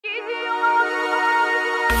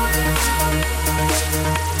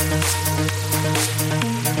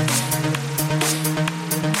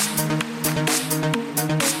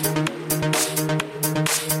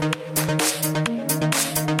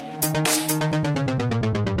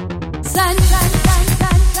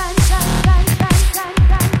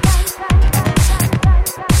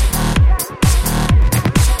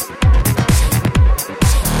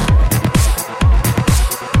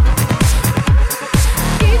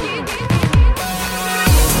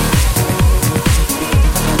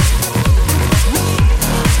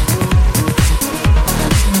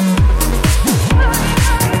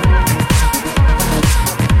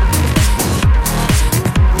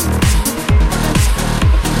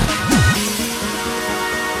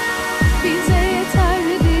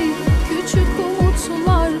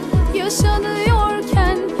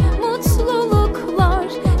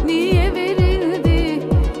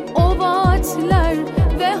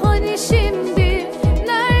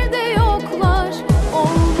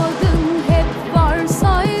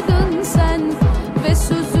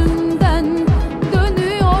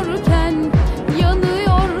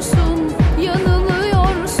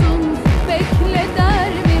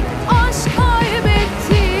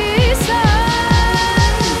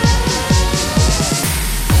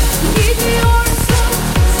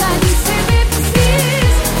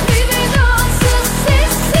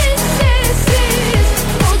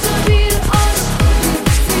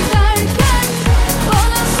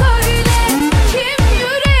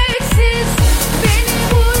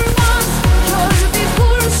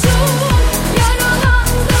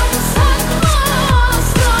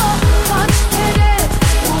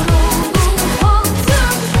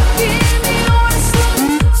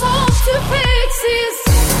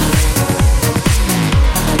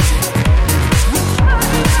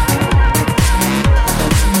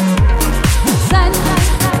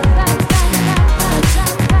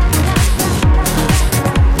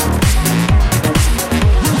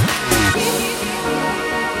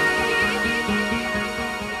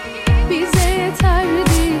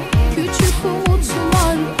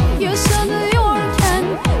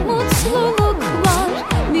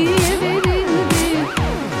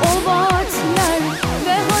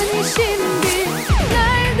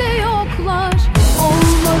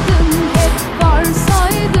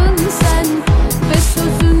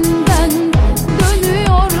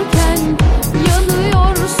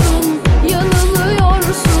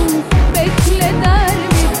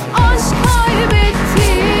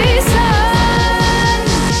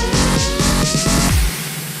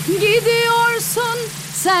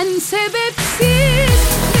Sen sebepsiz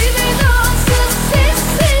bir vedasız,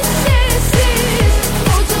 sessiz sessiz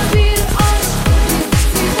koca bir aşk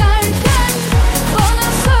bitti derken bana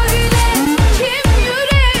söyle kim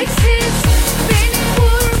yüreksiz beni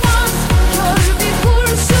vurmaz kör bir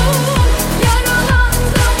kurşun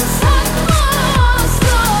yaralandım sanma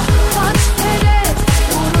asla kaç kere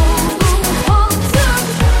vuruldum kalktım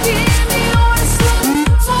bilmiyorsun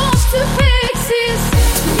top tüfeksiz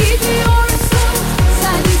gidiyorsun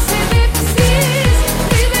sen sebepsiz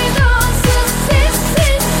bir vedasız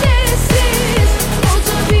sessiz sessiz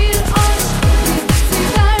koca bir aşk bitti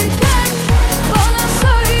derken bana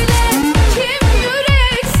söyle kim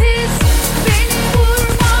yüreksiz beni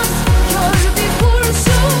vurmaz kör bir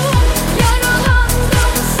kurşun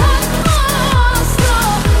yaralandım sanma asla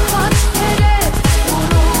kaç kere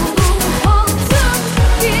vuruldum kalktım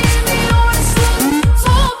bilmiyorsun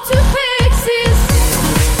top tüfeksiz.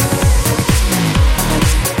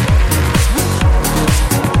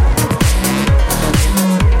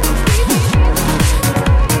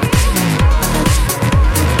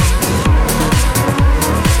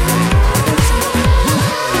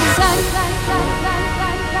 Sen